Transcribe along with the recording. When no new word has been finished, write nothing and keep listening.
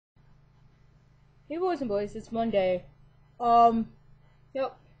Hey boys and boys, it's Monday. Um,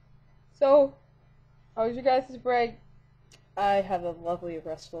 yep. So, how was your guys' break? I had a lovely,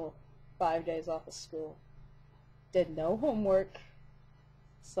 restful 5 days off of school. Did no homework.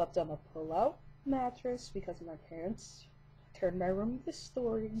 Slept on a pull-out mattress because my parents turned my room into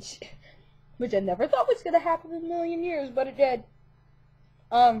storage. Which I never thought was gonna happen in a million years, but it did.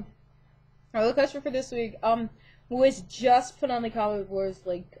 Um, our question for this week, was just put on the Comic Wars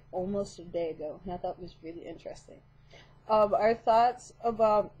like almost a day ago, and I thought it was really interesting. Our thoughts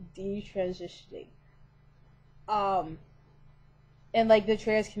about detransitioning, um, and like the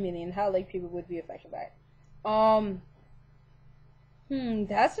trans community and how like people would be affected by it. Um,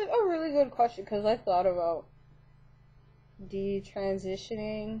 that's a really good question because I thought about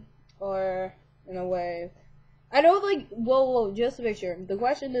detransitioning, or in a way, I know like whoa, just to make sure, the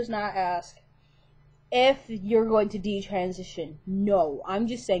question does not ask if you're going to detransition. No, I'm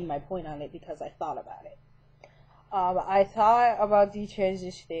just saying my point on it because I thought about it. I thought about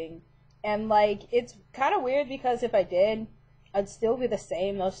detransitioning, and like it's kind of weird because if I did, I'd still be the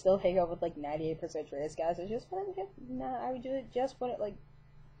same. I'll still hang out with like 98% trans guys. I just wouldn't get. Nah, I would do it just when it like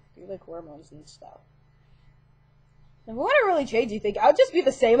do like hormones and stuff. And what would really change? You think I'll just be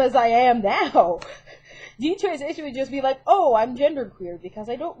the same as I am now? Detransition would just be like, oh, I'm genderqueer because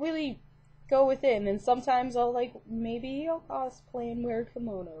I don't really go within, and sometimes I'll like maybe I'll cosplay and wear a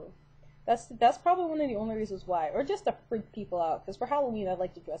kimono. That's probably one of the only reasons why, or just to freak people out. Because for Halloween, I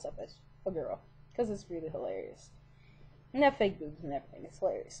like to dress up as a girl because it's really hilarious. And have fake boobs and everything. It's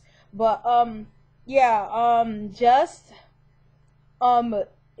hilarious. But yeah, just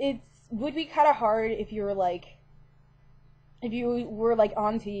it would be kind of hard if you were like if you were like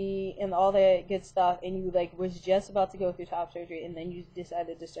auntie and all that good stuff, and you like was just about to go through top surgery, and then you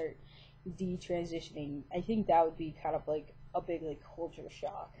decided to start detransitioning. I think that would be kind of like a big like culture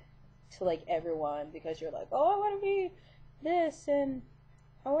shock to like everyone, because you're like, oh, I want to be this, and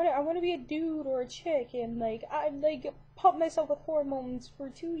I want to be a dude or a chick, and like I like pump myself with hormones for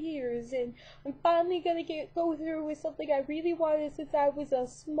 2 years, and I'm finally gonna go through with something I really wanted since I was a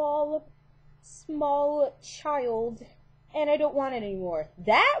small child, and I don't want it anymore.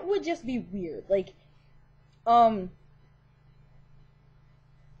 That would just be weird. Um,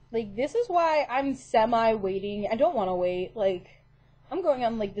 like this is why I'm semi waiting. I don't want to wait. Like I'm going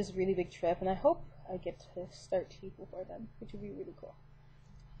on like this really big trip, and I hope I get to start tea before then, which would be really cool.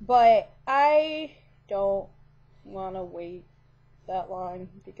 But I don't want to wait that long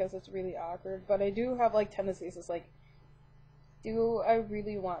because it's really awkward. But I do have like tendencies. It's like, do I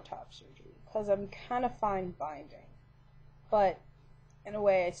really want top surgery? Because I'm kind of fine binding, but in a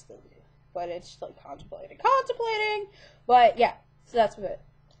way I still do. But it's like contemplating. But yeah, so that's it.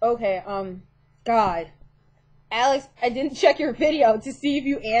 Okay. God, Alex, I didn't check your video to see if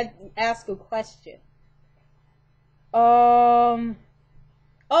you ask a question. Oh,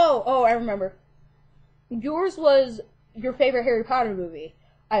 I remember. Yours was your favorite Harry Potter movie,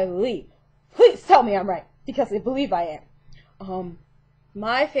 I believe. Please tell me I'm right, because I believe I am.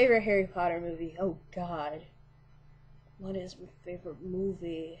 My favorite Harry Potter movie. Oh God, what is my favorite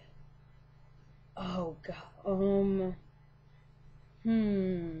movie? Oh God.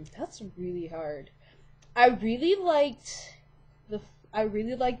 That's really hard. I really liked the I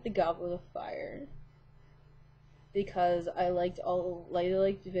really liked the Goblet of Fire because I liked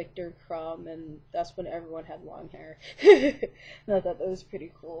Victor Crumb, and that's when everyone had long hair. And I thought that was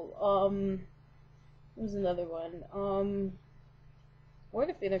pretty cool. There was another one.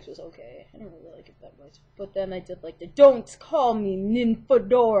 Order of Phoenix was okay. I didn't really like it that much. But then I did like the Don't Call Me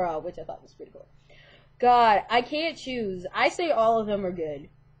Nymphadora, which I thought was pretty cool. God, I can't choose. I say all of them are good.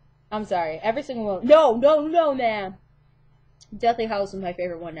 I'm sorry. Every single one. No, man. Deathly Hallows is my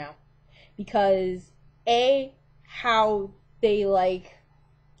favorite one now. Because, A, how they, like,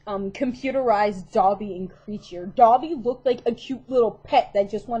 computerized Dobby and Creature. Dobby looked like a cute little pet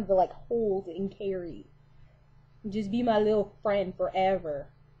that just wanted to, like, hold and carry. Just be my little friend forever.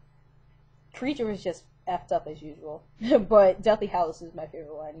 Creature was just effed up as usual. But Deathly Hallows is my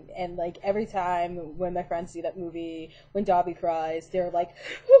favorite one. And like every time when my friends see that movie, when Dobby cries, they're like,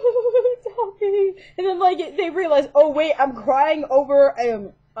 oh, Dobby. And then like they realize, oh wait, I'm crying over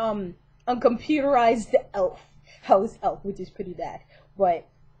a computerized elf, house elf, which is pretty bad. But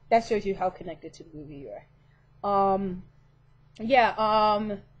that shows you how connected to the movie you are. Yeah,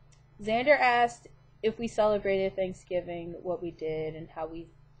 Xander asked if we celebrated Thanksgiving, what we did, and how we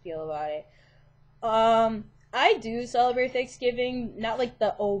feel about it. I do celebrate Thanksgiving, not like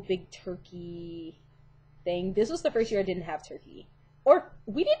the big turkey thing. This was the first year I didn't have turkey. Or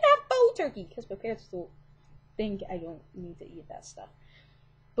we didn't have faux turkey because my parents don't think I don't need to eat that stuff.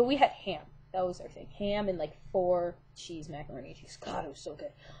 But we had ham. That was everything. Ham and like 4 cheese macaroni and cheese. God, it was so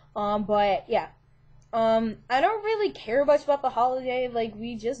good. But yeah. I don't really care much about the holiday. Like,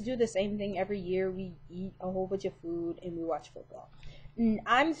 we just do the same thing every year. We eat a whole bunch of food and we watch football. And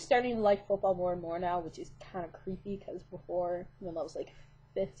I'm starting to like football more and more now, which is kind of creepy because before, when I was like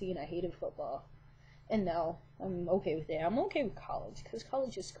 15, I hated football. And now I'm okay with it. I'm okay with college because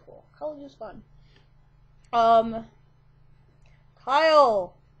college is cool. College is fun.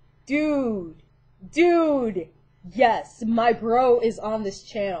 Kyle, dude, yes, my bro is on this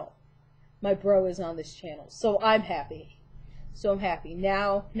channel. My bro is on this channel, so I'm happy.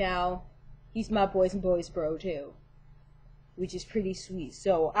 Now, he's my boys and boys bro too, which is pretty sweet.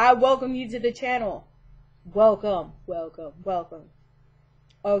 So I welcome you to the channel. Welcome.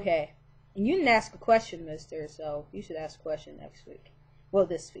 Okay, and you didn't ask a question, mister, so you should ask a question next week. Well,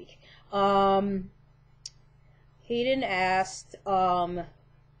 this week. Hayden asked,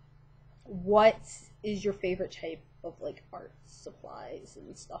 what is your favorite type of like art supplies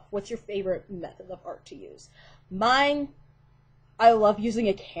and stuff? What's your favorite method of art to use? Mine, I love using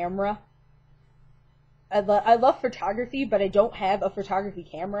a camera. I love photography, but I don't have a photography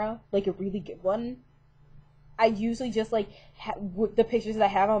camera, like a really good one. I usually just like the pictures that I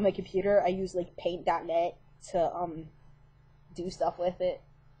have on my computer, I use like paint.net to do stuff with it,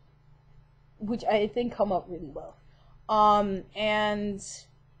 which I think come up really well. And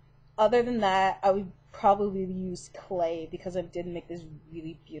other than that, I would probably use clay because I did make this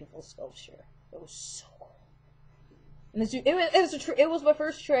really beautiful sculpture. It was so cool. And it was my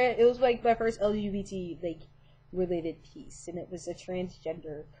first it was like my first LGBT like related piece, and it was a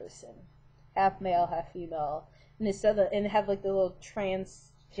transgender person, half male, half female, and it said that, and it had like the little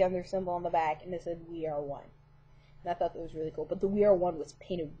transgender symbol on the back, and it said "We are one." And I thought that was really cool. But the "We are one" was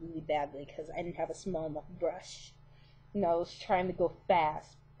painted really badly because I didn't have a small enough brush. You know, I was trying to go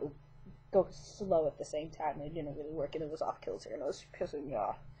fast, but go slow at the same time, and it didn't really work, and it was off kilter, and it was pissing me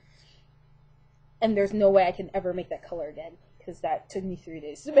off. And there's no way I can ever make that color again, because that took me 3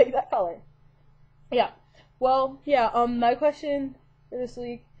 days to make that color. Yeah. Well, yeah, my question for this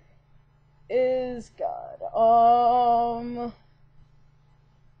week is, God,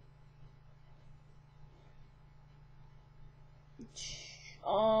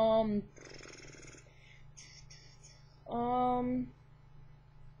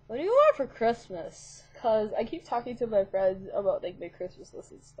 what do you want for Christmas? Cause I keep talking to my friends about like my Christmas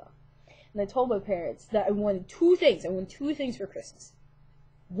list and stuff, and I told my parents that I wanted 2 things. I want 2 things for Christmas.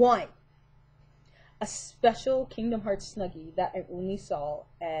 1, a special Kingdom Hearts Snuggie that I only saw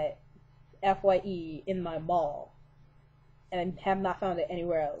at FYE in my mall, and I have not found it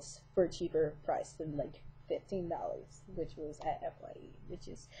anywhere else for a cheaper price than like $15, which was at FYE, which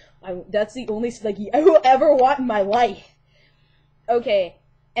is that's the only Snuggie I will ever want in my life. Okay,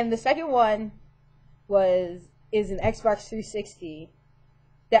 and the second one is an Xbox 360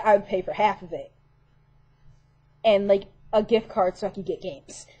 that I would pay for half of it, and like a gift card so I can get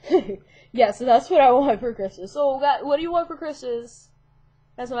games. Yeah, so that's what I want for Christmas. So what do you want for Christmas?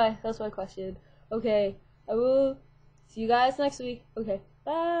 That's my question. Okay, I will see you guys next week. Okay,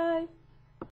 bye.